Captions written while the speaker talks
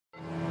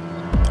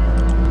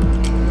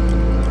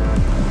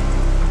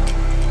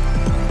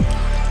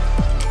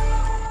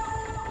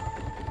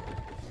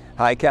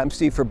Hi, Captain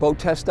Steve for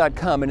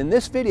BoatTEST.com, and in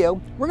this video,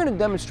 we're going to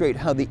demonstrate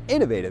how the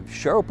innovative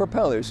Sharrow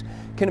propellers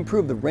can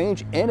improve the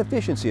range and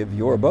efficiency of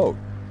your boat.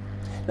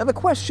 Now, the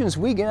questions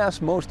we get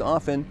asked most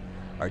often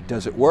are,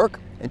 does it work?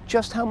 And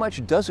just how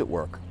much does it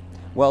work?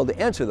 Well, to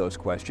answer those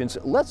questions,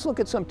 let's look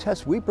at some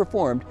tests we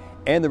performed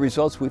and the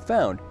results we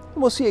found,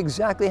 and we'll see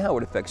exactly how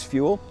it affects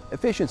fuel,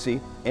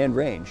 efficiency, and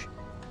range.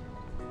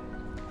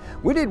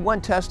 We did one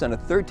test on a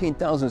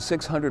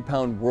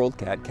 13,600-pound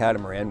WorldCat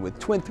catamaran with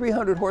twin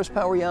 300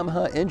 horsepower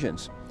Yamaha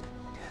engines.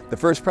 The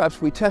first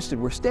props we tested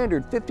were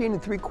standard 15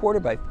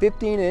 3/4 by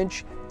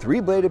 15-inch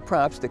 3-bladed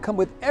props that come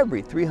with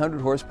every 300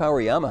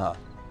 horsepower Yamaha.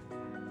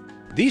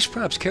 These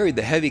props carried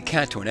the heavy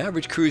cat to an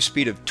average cruise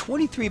speed of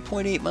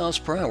 23.8 miles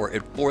per hour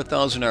at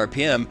 4,000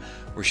 RPM,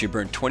 where she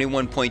burned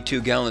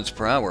 21.2 gallons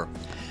per hour.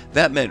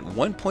 That meant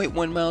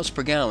 1.1 miles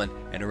per gallon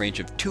and a range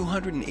of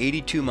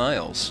 282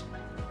 miles.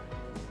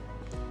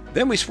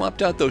 Then we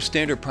swapped out those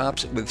standard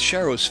props with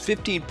Sharrow's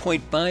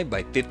 15.5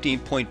 by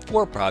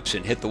 15.4 props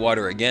and hit the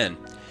water again.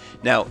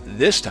 Now,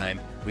 this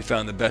time, we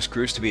found the best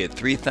cruise to be at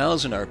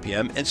 3,000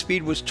 RPM and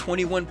speed was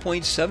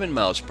 21.7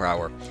 miles per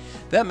hour.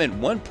 That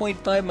meant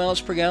 1.5 miles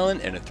per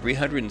gallon and a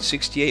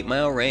 368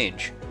 mile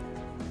range.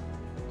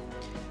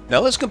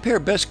 Now let's compare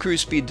best cruise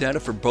speed data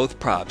for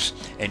both props,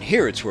 and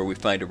here it's where we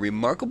find a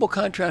remarkable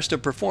contrast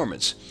of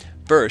performance.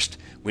 First,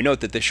 we note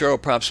that the Sharrow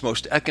prop's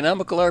most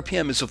economical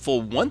RPM is a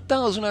full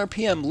 1,000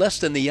 RPM less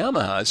than the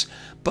Yamaha's,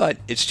 but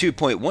it's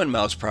 2.1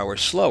 miles per hour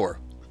slower.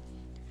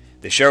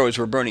 The Sharrows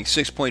were burning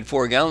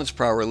 6.4 gallons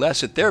per hour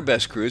less at their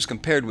best cruise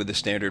compared with the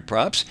standard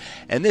props,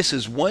 and this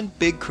is one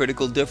big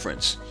critical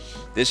difference.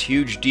 This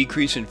huge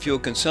decrease in fuel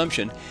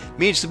consumption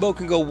means the boat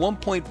can go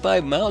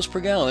 1.5 miles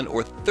per gallon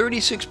or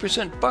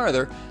 36%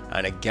 farther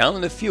on a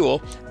gallon of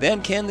fuel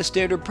than can the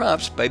standard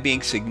props by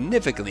being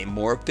significantly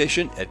more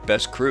efficient at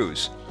best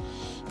cruise.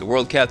 The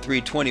WorldCat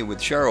 320 with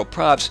Sharrow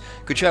props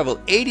could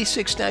travel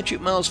 86 statute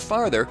miles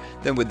farther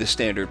than with the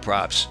standard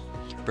props.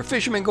 For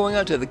fishermen going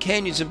out to the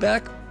canyons and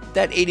back,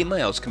 that 80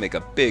 miles can make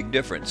a big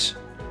difference.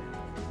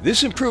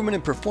 This improvement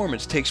in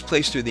performance takes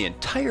place through the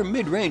entire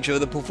mid-range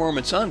of the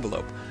performance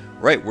envelope,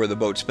 right where the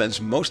boat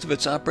spends most of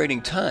its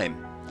operating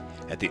time.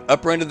 At the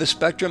upper end of the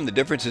spectrum, the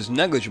difference is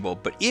negligible,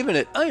 but even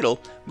at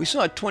idle, we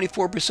saw a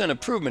 24%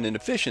 improvement in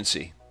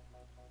efficiency.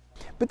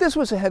 But this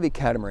was a heavy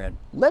catamaran.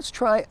 Let's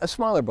try a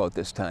smaller boat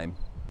this time.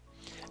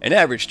 An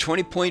average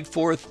 20.4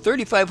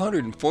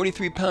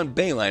 3,543-pound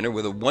bayliner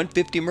with a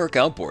 150 Merc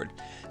outboard,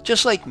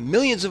 just like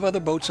millions of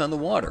other boats on the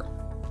water.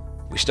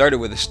 We started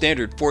with a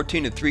standard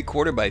 14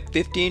 3/4 by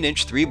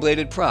 15-inch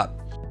 3-bladed prop.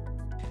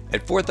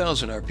 At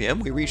 4,000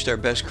 RPM, we reached our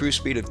best cruise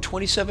speed of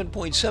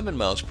 27.7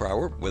 miles per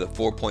hour with a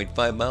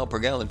 4.5 mile per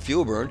gallon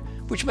fuel burn,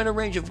 which meant a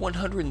range of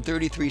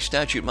 133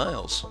 statute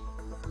miles.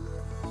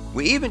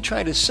 We even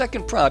tried a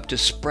second prop to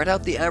spread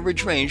out the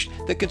average range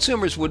that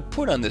consumers would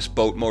put on this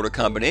boat motor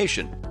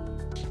combination.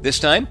 This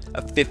time,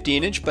 a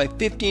 15-inch by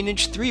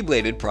 15-inch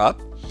 3-bladed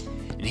prop.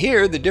 And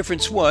here, the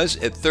difference was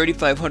at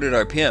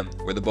 3,500 RPM,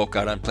 where the boat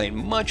got on plane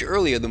much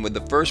earlier than with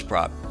the first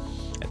prop.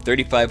 At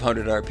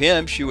 3,500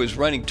 RPM, she was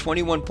running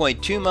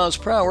 21.2 miles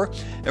per hour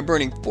and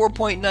burning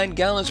 4.9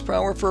 gallons per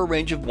hour for a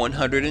range of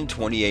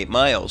 128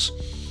 miles.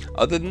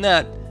 Other than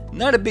that,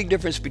 not a big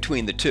difference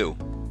between the two.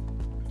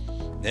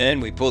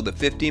 Then we pulled the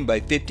 15 by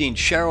 15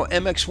 Sharrow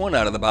MX1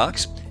 out of the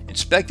box,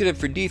 inspected it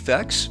for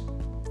defects,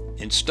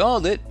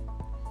 installed it,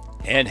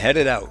 and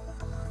headed out.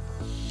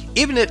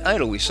 Even at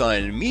idle, we saw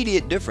an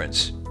immediate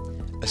difference,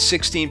 a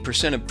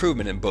 16%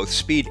 improvement in both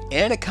speed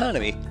and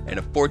economy, and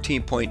a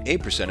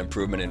 14.8%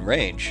 improvement in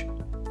range.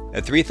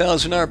 At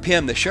 3,000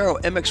 RPM, the Sharrow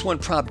MX1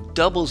 prop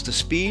doubles the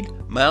speed,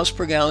 miles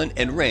per gallon,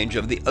 and range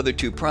of the other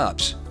two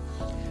props.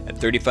 At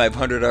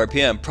 3,500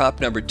 RPM,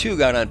 prop number 2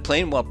 got on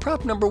plane while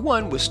prop number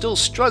 1 was still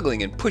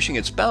struggling and pushing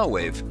its bow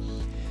wave.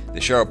 The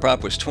Sharrow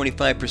prop was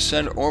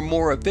 25% or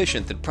more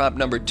efficient than prop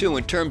number 2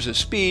 in terms of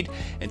speed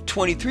and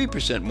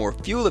 23% more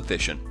fuel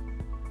efficient.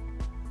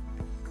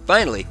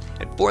 Finally,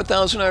 at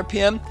 4,000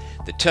 RPM,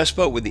 the test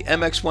boat with the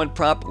MX1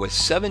 prop was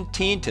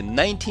 17 to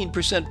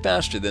 19%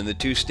 faster than the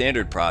two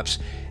standard props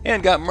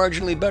and got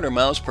marginally better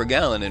miles per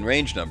gallon and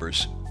range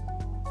numbers.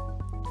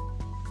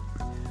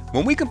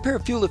 When we compare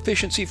fuel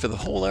efficiency for the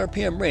whole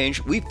RPM range,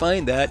 we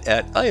find that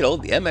at idle,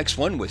 the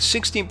MX1 was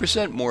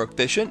 16% more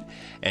efficient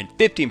and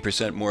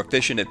 15% more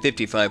efficient at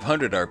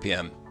 5,500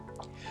 RPM.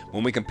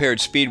 When we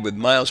compared speed with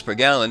miles per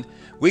gallon,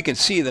 we can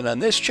see that on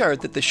this chart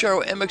that the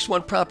Sharrow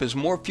MX1 prop is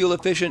more fuel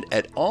efficient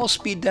at all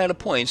speed data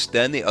points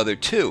than the other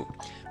two.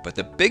 But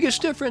the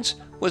biggest difference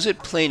was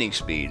at planing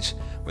speeds,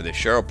 where the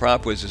Sharrow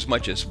prop was as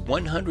much as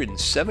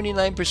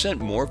 179%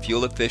 more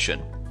fuel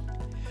efficient.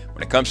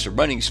 When it comes to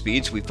running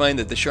speeds, we find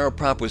that the Sharrow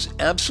prop was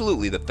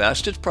absolutely the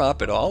fastest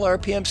prop at all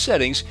RPM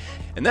settings,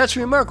 and that's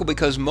remarkable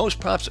because most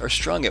props are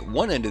strung at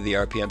one end of the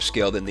RPM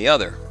scale than the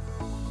other.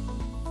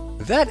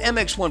 That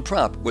MX1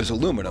 prop was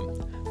aluminum.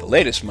 The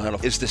latest model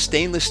is the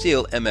stainless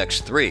steel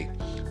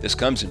MX3. This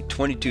comes in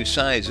 22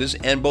 sizes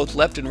and both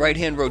left and right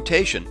hand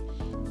rotation.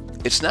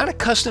 It's not a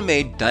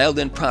custom-made,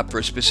 dialed-in prop for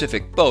a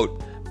specific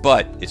boat,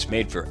 but it's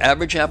made for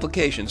average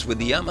applications with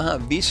the Yamaha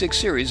V6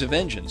 series of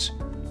engines.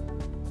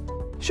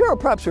 Sharrow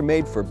props are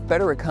made for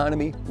better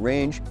economy,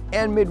 range,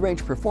 and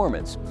mid-range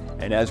performance,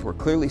 and as we're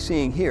clearly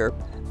seeing here,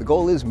 the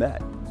goal is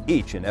met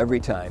each and every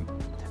time.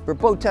 For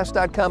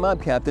BoatTEST.com, I'm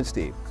Captain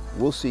Steve.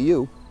 We'll see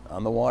you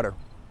on the water.